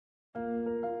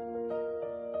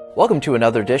Welcome to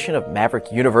another edition of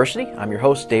Maverick University. I'm your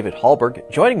host, David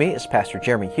Hallberg. Joining me is Pastor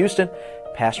Jeremy Houston,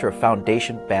 pastor of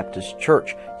Foundation Baptist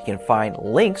Church. You can find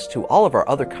links to all of our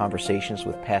other conversations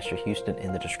with Pastor Houston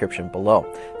in the description below.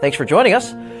 Thanks for joining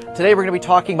us. Today we're going to be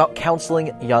talking about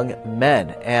counseling young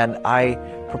men. And I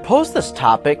propose this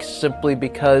topic simply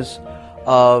because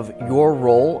of your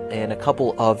role in a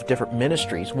couple of different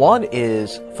ministries. One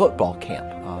is football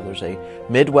camp. There's a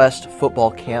Midwest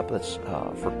football camp that's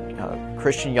for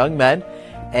Christian young men,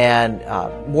 and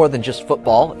more than just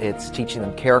football, it's teaching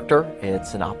them character.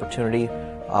 It's an opportunity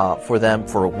for them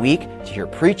for a week to hear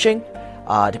preaching,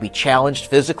 to be challenged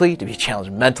physically, to be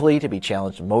challenged mentally, to be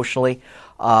challenged emotionally.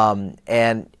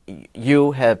 And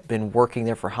you have been working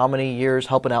there for how many years,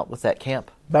 helping out with that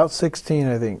camp? About 16,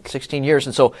 I think. 16 years,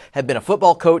 and so have been a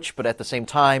football coach, but at the same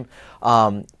time,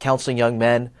 counseling young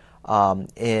men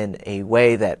in a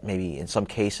way that maybe in some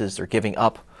cases they're giving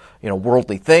up,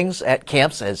 worldly things at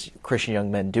camps, as Christian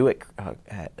young men do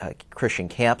at Christian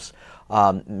camps.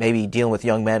 Maybe dealing with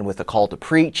young men with a call to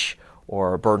preach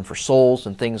or a burden for souls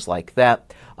and things like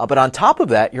that. But on top of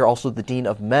that, you're also the Dean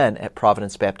of Men at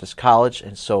Providence Baptist College,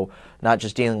 and so not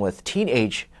just dealing with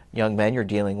teenage young men, you're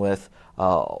dealing with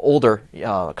older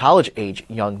college-age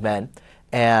young men.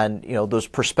 And, those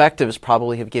perspectives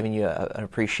probably have given you an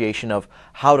appreciation of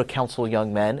how to counsel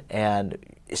young men, and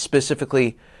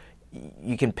specifically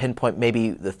you can pinpoint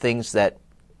maybe the things that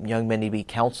young men need to be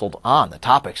counseled on, the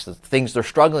topics, the things they're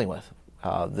struggling with,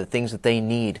 the things that they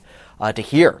need to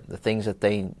hear, the things that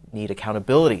they need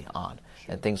accountability on,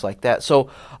 and things like that. So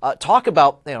talk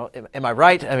about, am I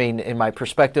right? I mean, in my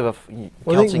perspective of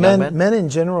counseling young men? Men in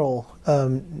general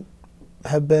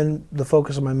have been the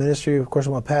focus of my ministry. Of course,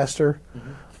 I'm a pastor.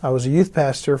 Mm-hmm. I was a youth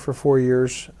pastor for 4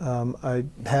 years. I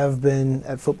have been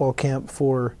at football camp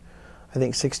for, I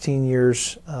think, 16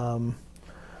 years, and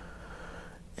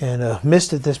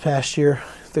missed it this past year,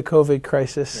 the COVID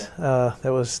crisis. Yeah.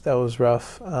 That was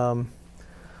rough.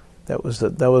 That was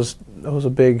a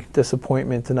big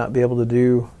disappointment to not be able to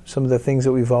do some of the things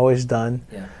that we've always done.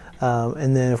 Yeah.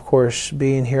 And then, of course,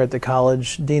 being here at the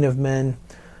college, Dean of Men.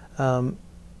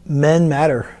 Men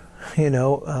matter,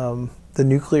 the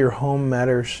nuclear home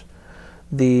matters.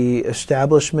 The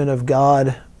establishment of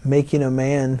God making a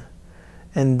man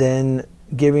and then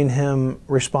giving him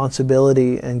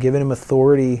responsibility and giving him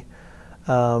authority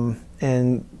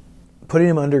and putting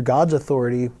him under God's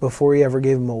authority before he ever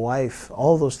gave him a wife,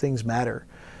 all of those things matter.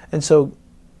 And so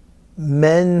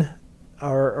men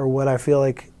are what I feel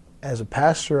like as a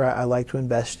pastor I like to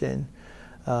invest in.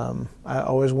 I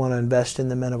always want to invest in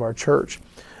the men of our church.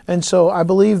 And so I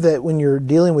believe that when you're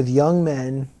dealing with young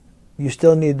men, you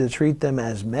still need to treat them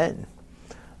as men.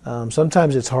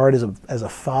 Sometimes it's hard as a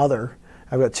father.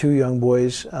 I've got 2 young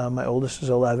boys. My oldest is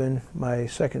 11. My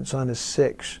second son is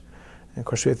 6. And of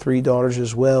course, we have 3 daughters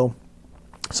as well.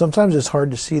 Sometimes it's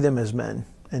hard to see them as men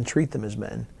and treat them as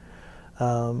men.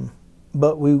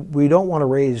 But we don't want to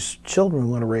raise children,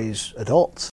 we want to raise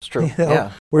adults. It's true,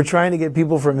 yeah. We're trying to get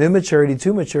people from immaturity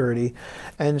to maturity,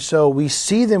 and so we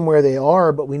see them where they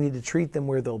are, but we need to treat them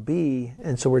where they'll be,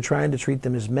 and so we're trying to treat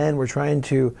them as men. We're trying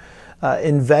to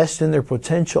invest in their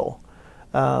potential.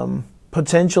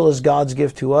 Potential is God's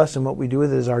gift to us, and what we do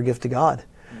with it is our gift to God.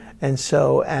 And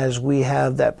so as we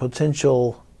have that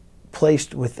potential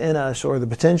placed within us, or the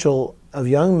potential of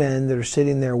young men that are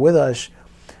sitting there with us,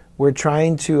 we're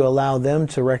trying to allow them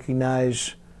to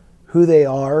recognize who they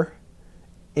are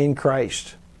in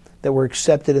Christ, that we're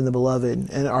accepted in the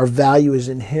Beloved, and our value is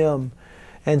in Him.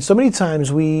 And so many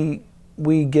times we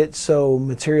get so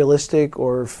materialistic,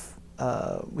 or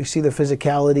we see the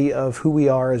physicality of who we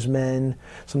are as men.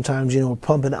 Sometimes,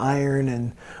 pumping iron,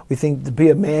 and we think to be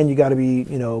a man, you got to be,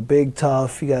 big,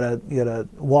 tough. You got to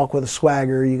walk with a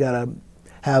swagger. You got to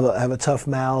have a tough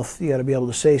mouth. You got to be able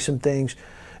to say some things.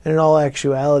 And in all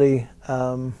actuality,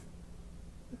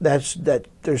 there's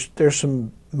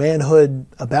some manhood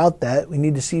about that. We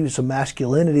need to see some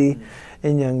masculinity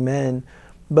in young men.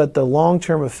 But the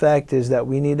long-term effect is that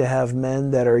we need to have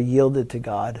men that are yielded to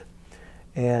God.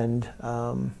 And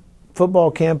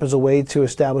football camp is a way to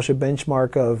establish a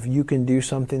benchmark of you can do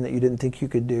something that you didn't think you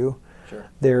could do. Sure.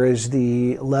 There is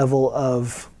the level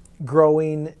of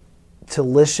growing to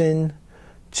listen,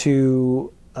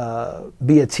 to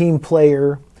be a team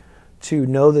player, to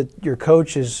know that your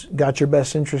coach has got your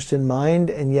best interest in mind,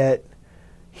 and yet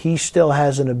he still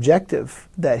has an objective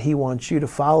that he wants you to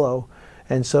follow.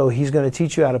 And so he's going to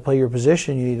teach you how to play your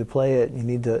position. You need to play it. You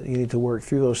need to work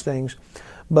through those things.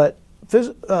 But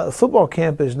football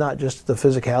camp is not just the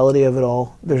physicality of it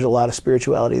all. There's a lot of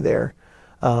spirituality there.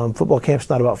 Football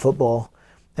camp's not about football.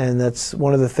 And that's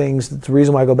one of the things, that's the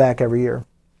reason why I go back every year.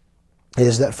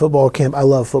 is that football camp, I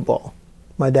love football.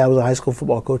 My dad was a high school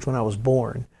football coach when I was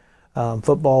born.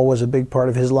 Football was a big part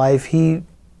of his life. He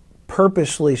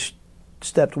purposely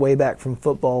stepped way back from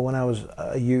football when I was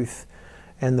a youth.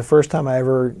 And the first time I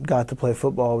ever got to play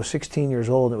football, I was 16 years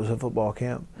old, and it was a football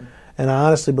camp. And I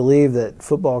honestly believe that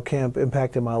football camp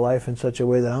impacted my life in such a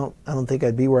way that I don't think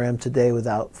I'd be where I am today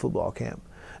without football camp.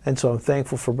 And so I'm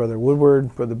thankful for Brother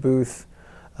Woodward, Brother Booth,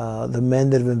 the men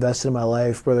that have invested in my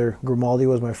life. Brother Grimaldi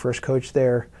was my first coach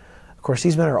there. Of course,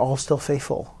 these men are all still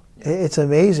faithful. It's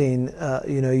amazing.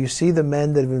 You see the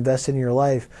men that have invested in your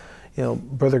life.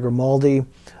 Brother Grimaldi,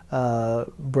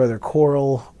 Brother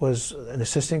Coral was an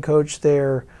assistant coach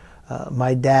there.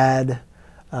 My dad,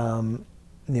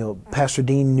 Pastor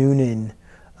Dean Noonan,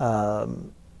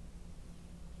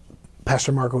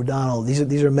 Pastor Mark O'Donnell.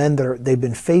 These are men they've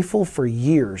been faithful for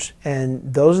years,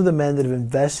 and those are the men that have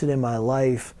invested in my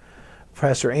life.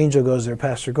 Pastor Angel goes there,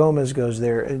 Pastor Gomez goes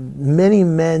there, and many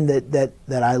men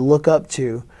that I look up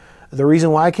to. The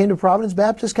reason why I came to Providence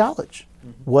Baptist College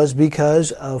was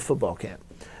because of football camp,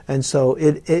 and so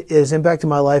it has impacted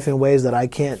my life in ways that I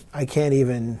can't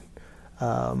even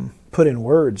put in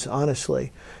words,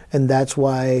 honestly. And that's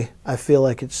why I feel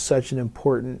like it's such an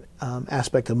important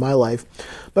aspect of my life.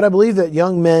 But I believe that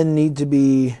young men need to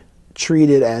be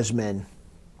treated as men.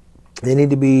 They need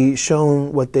to be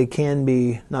shown what they can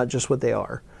be, not just what they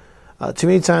are. Too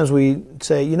many times we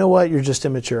say, you know what, you're just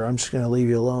immature. I'm just going to leave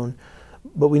you alone.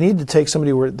 But we need to take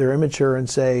somebody where they're immature and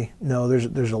say, no,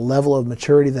 there's a level of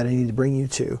maturity that I need to bring you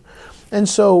to. And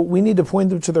so we need to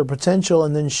point them to their potential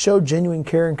and then show genuine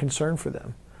care and concern for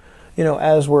them.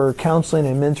 As we're counseling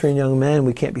and mentoring young men,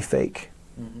 we can't be fake.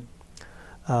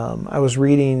 I was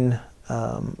reading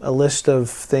a list of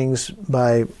things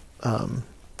by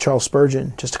Charles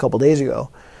Spurgeon just a couple days ago,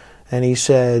 and he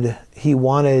said he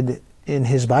wanted in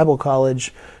his Bible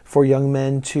college for young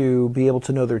men to be able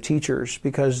to know their teachers,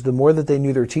 because the more that they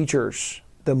knew their teachers,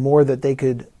 the more that they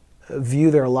could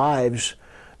view their lives,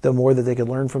 the more that they could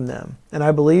learn from them. And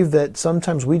I believe that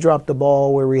sometimes we drop the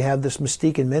ball where we have this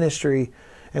mystique in ministry,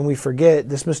 and we forget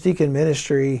this mystique in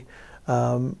ministry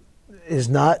is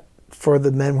not for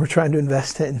the men we're trying to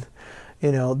invest in.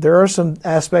 There are some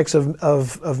aspects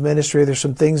of ministry. There's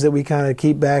some things that we kind of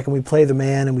keep back, and we play the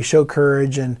man, and we show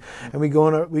courage, and we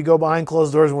go behind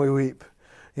closed doors and we weep.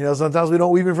 Sometimes we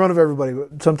don't weep in front of everybody,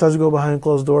 but sometimes we go behind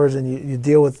closed doors and you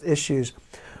deal with issues.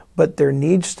 But there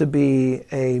needs to be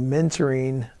a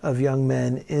mentoring of young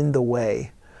men in the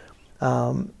way.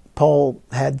 Paul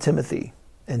had Timothy,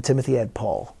 and Timothy had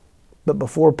Paul. But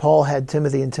before Paul had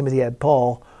Timothy and Timothy had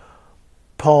Paul,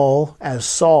 Paul, as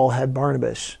Saul, had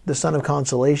Barnabas, the son of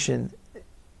consolation,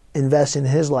 invest in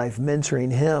his life,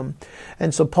 mentoring him.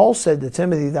 And so Paul said to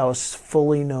Timothy, thou hast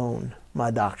fully known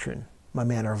my doctrine, my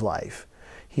manner of life.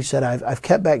 He said, I've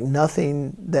kept back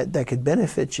nothing that could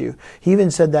benefit you. He even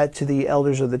said that to the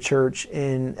elders of the church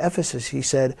in Ephesus. He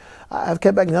said, I've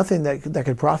kept back nothing that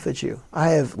could profit you.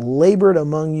 I have labored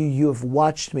among you. You have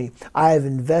watched me. I have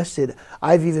invested.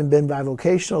 I've even been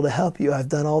bivocational to help you. I've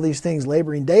done all these things,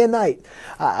 laboring day and night.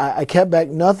 I kept back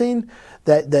nothing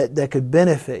that could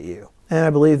benefit you. And I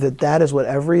believe that is what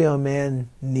every young man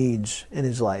needs in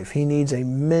his life. He needs a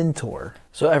mentor.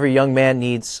 So every young man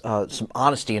needs some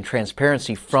honesty and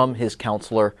transparency from his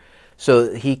counselor so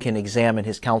that he can examine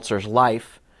his counselor's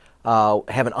life,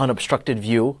 have an unobstructed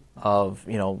view of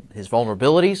his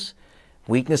vulnerabilities,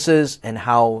 weaknesses, and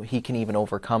how he can even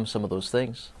overcome some of those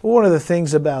things. One of the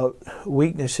things about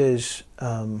weaknesses,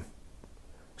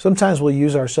 sometimes we'll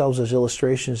use ourselves as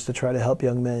illustrations to try to help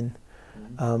young men.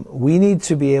 We need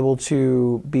to be able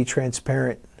to be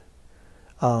transparent.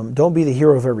 Don't be the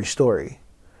hero of every story.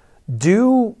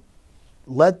 Do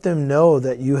let them know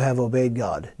that you have obeyed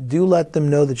God. Do let them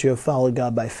know that you have followed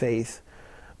God by faith.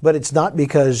 But it's not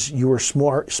because you were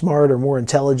smart or more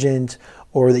intelligent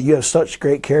or that you have such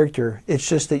great character. It's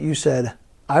just that you said,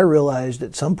 I realized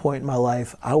at some point in my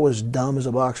life I was dumb as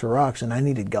a box of rocks and I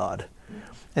needed God.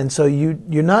 And so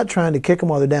you're not trying to kick them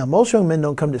while they're down. Most young men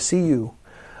don't come to see you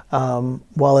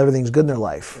while everything's good in their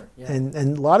life. Sure, yeah.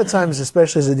 And a lot of times,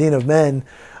 especially as a dean of men,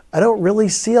 I don't really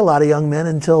see a lot of young men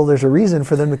until there's a reason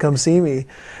for them to come see me.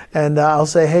 And I'll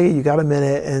say, hey, you got a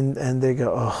minute? And they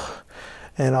go, oh.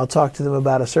 And I'll talk to them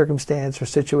about a circumstance or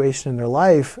situation in their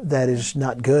life that is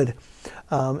not good.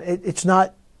 It's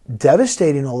not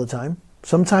devastating all the time.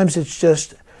 Sometimes it's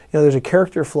just, there's a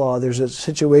character flaw. There's a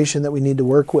situation that we need to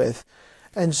work with.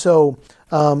 And so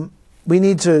we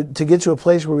need to get to a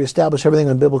place where we establish everything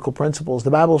on biblical principles.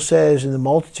 The Bible says in the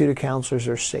multitude of counselors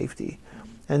there's safety.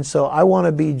 And so I want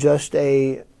to be just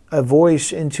a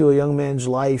voice into a young man's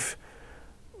life,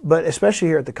 but especially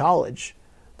here at the college.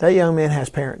 That young man has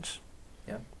parents.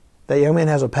 That young man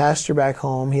has a pastor back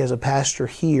home. He has a pastor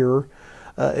here.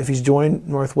 If he's joined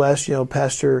Northwest,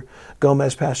 Pastor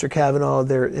Gomez, Pastor Kavanaugh,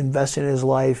 they're investing in his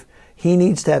life. He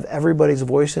needs to have everybody's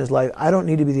voice in his life. I don't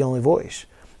need to be the only voice.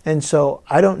 And so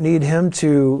I don't need him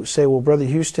to say, well, Brother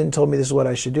Houston told me this is what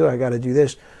I should do. I got to do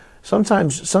this.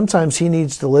 Sometimes he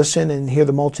needs to listen and hear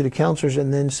the multitude of counselors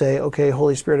and then say, okay,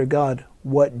 Holy Spirit of God,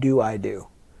 what do I do?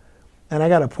 And I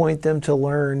got to point them to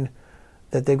learn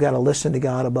that they've got to listen to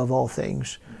God above all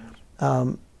things.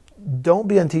 Don't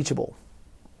be unteachable.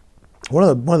 One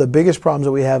of the biggest problems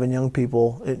that we have in young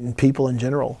people, and people in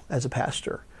general as a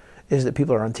pastor, is that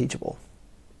people are unteachable.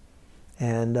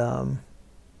 And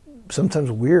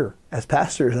sometimes we're, as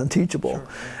pastors, unteachable. Sure.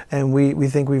 And we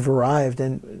think we've arrived.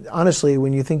 And honestly,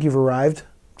 when you think you've arrived,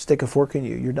 stick a fork in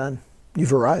you. You're done.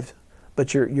 You've arrived.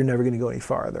 But you're never going to go any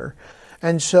farther.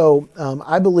 And so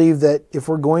I believe that if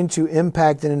we're going to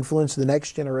impact and influence the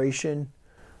next generation,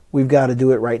 we've got to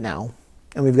do it right now.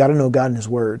 And we've got to know God and His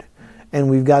Word. And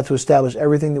we've got to establish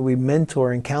everything that we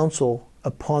mentor and counsel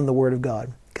upon the Word of God.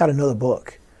 You've got to know the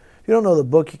book. If you don't know the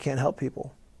book, you can't help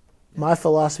people. My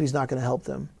philosophy is not going to help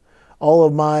them. All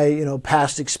of my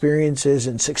past experiences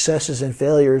and successes and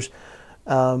failures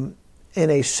in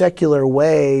a secular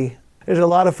way, there's a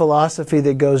lot of philosophy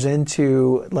that goes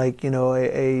into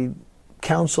a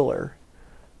counselor.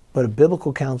 But a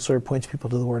biblical counselor points people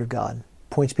to the Word of God,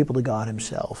 points people to God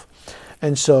Himself.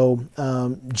 And so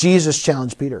Jesus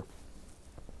challenged Peter.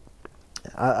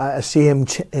 I see Him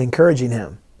encouraging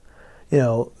him.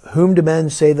 Whom do men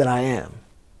say that I am?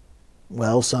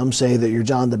 Well, some say that you're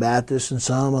John the Baptist, and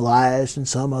some Elias, and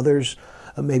some others,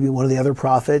 maybe one of the other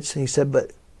prophets. And he said,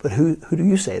 but who do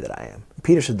you say that I am?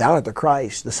 Peter said, thou art the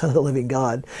Christ, the Son of the living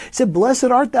God. He said, blessed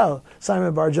art thou,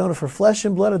 Simon Bar-Jonah, for flesh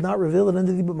and blood hath not revealed it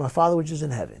unto thee, but my Father which is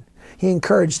in heaven. He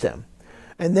encouraged him.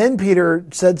 And then Peter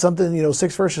said something,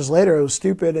 6 verses later, it was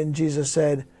stupid, and Jesus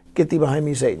said, get thee behind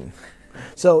me, Satan.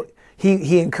 So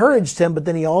he encouraged him, but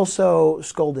then he also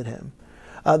scolded him.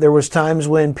 There was times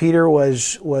when Peter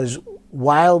was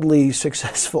wildly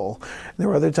successful. There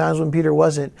were other times when Peter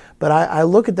wasn't. But I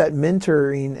look at that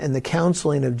mentoring and the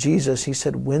counseling of Jesus. He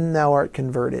said, when thou art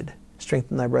converted,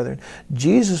 strengthen thy brethren.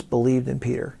 Jesus believed in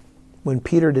Peter when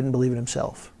Peter didn't believe in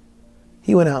himself.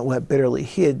 He went out and wept bitterly.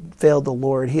 He had failed the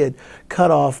Lord. He had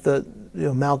cut off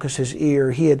Malchus's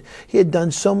ear. He had done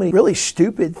so many really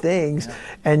stupid things,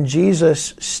 and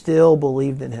Jesus still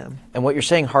believed in him. And what you're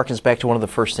saying harkens back to one of the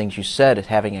first things you said, is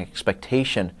having an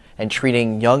expectation and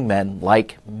treating young men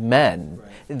like men.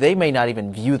 Right. They may not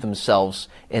even view themselves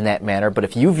in that manner, but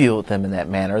if you view them in that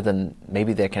manner, then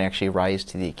maybe they can actually rise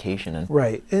to the occasion.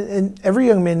 Right. And every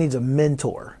young man needs a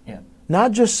mentor. Yeah.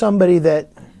 Not just somebody that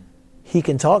he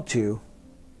can talk to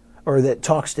or that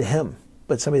talks to him,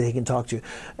 but somebody that he can talk to.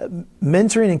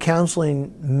 Mentoring and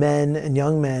counseling men and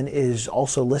young men is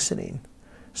also listening.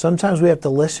 Sometimes we have to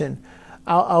listen.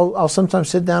 I'll sometimes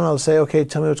sit down and I'll say, okay,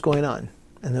 tell me what's going on.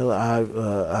 And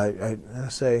I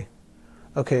say,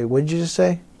 okay, what did you just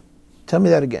say? Tell me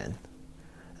that again.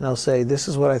 And I'll say, this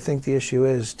is what I think the issue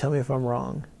is. Tell me if I'm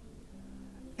wrong.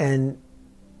 And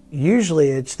usually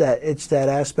it's that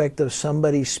aspect of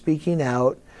somebody speaking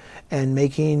out and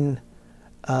making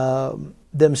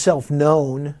themselves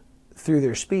known through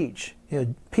their speech.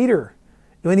 Peter,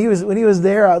 when he was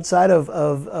there outside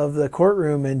of the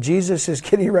courtroom and Jesus is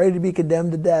getting ready to be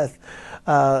condemned to death,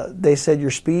 they said, your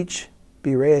speech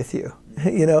bewrayeth you.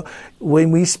 When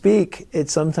we speak, it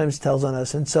sometimes tells on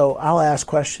us. And so I'll ask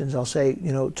questions. I'll say,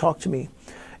 talk to me.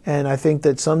 And I think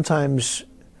that sometimes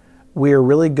we are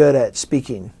really good at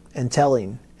speaking and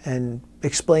telling and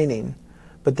explaining,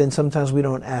 but then sometimes we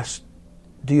don't ask,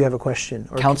 do you have a question?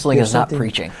 Or counseling is not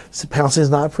preaching. Counseling is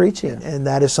not preaching, and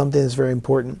that is something that's very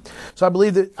important. So I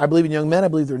believe in young men. I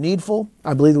believe they're needful.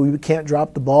 I believe that we can't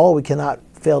drop the ball. We cannot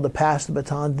fail to pass the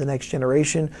baton to the next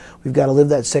generation. We've got to live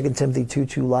that 2 Timothy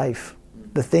 2:2 life.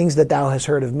 The things that thou hast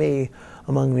heard of me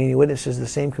among many witnesses, the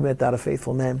same commit thou to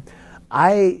faithful men.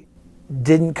 I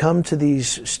didn't come to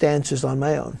these stances on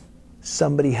my own.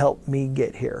 Somebody helped me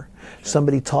get here.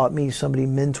 Somebody taught me, somebody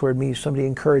mentored me, somebody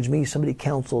encouraged me, somebody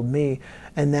counseled me.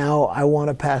 And now I want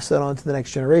to pass that on to the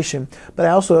next generation. But I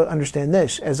also understand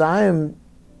this. As I am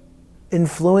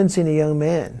influencing a young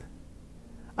man,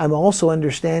 I'm also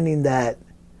understanding that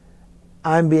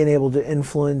I'm being able to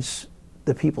influence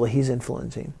the people he's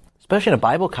influencing. Especially in a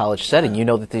Bible college setting,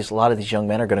 that a lot of these young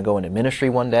men are going to go into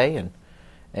ministry one day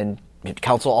and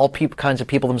counsel all kinds of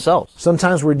people themselves.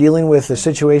 Sometimes we're dealing with a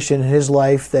situation in his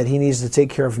life that he needs to take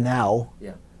care of now.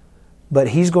 Yeah. But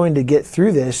he's going to get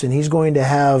through this, and he's going to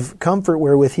have comfort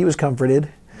wherewith he was comforted,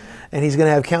 and he's going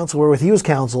to have counsel wherewith he was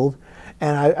counseled,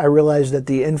 And I realize that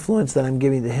the influence that I'm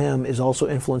giving to him is also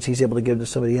influence he's able to give to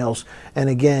somebody else.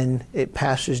 And again, it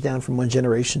passes down from one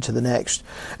generation to the next.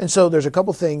 And so there's a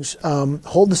couple things.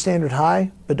 Hold the standard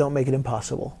high, but don't make it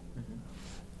impossible.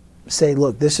 Say,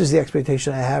 look, this is the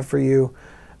expectation I have for you.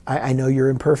 I know you're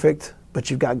imperfect, but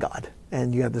you've got God.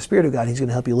 And you have the Spirit of God. He's going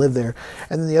to help you live there.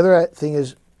 And then the other thing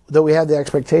is, though we have the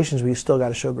expectations, we've still got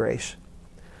to show grace.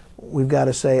 We've got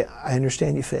to say, I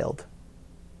understand you failed,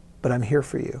 but I'm here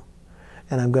for you.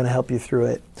 And I'm going to help you through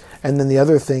it. And then the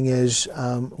other thing is,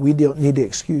 we don't need to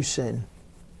excuse sin.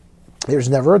 There's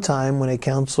never a time when a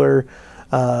counselor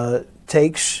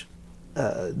takes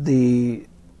the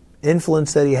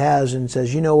influence that he has and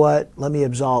says, you know what, let me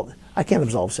absolve. I can't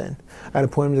absolve sin. I got to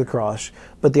point him to the cross.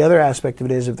 But the other aspect of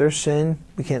it is, if there's sin,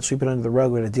 we can't sweep it under the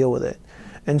rug. We're going to deal with it.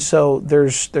 And so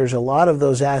there's a lot of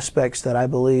those aspects that I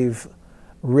believe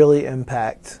really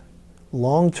impact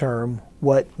long-term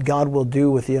what God will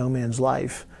do with the young man's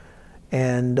life.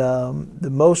 And the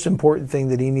most important thing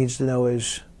that he needs to know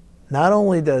is, not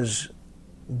only does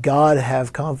God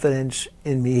have confidence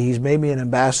in me, he's made me an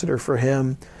ambassador for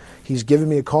him, he's given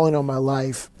me a calling on my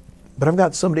life, but I've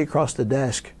got somebody across the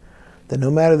desk that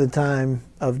no matter the time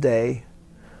of day,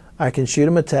 I can shoot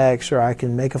him a text or I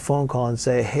can make a phone call and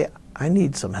say, hey, I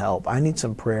need some help, I need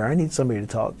some prayer, I need somebody to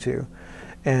talk to.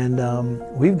 And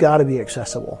we've got to be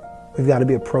accessible. We've got to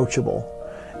be approachable.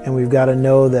 And we've got to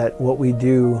know that what we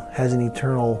do has an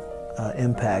eternal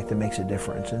impact that makes a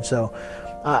difference. And so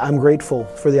I'm grateful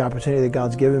for the opportunity that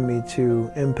God's given me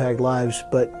to impact lives,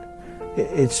 but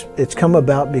it's come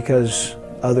about because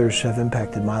others have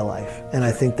impacted my life. And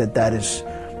I think that is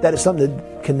something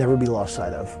that can never be lost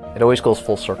sight of. It always goes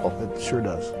full circle. It sure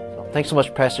does. Thanks so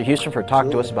much, Pastor Houston, for talking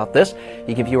to us about this.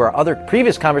 You can view our other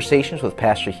previous conversations with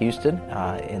Pastor Houston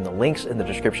in the links in the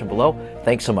description below.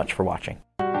 Thanks so much for watching.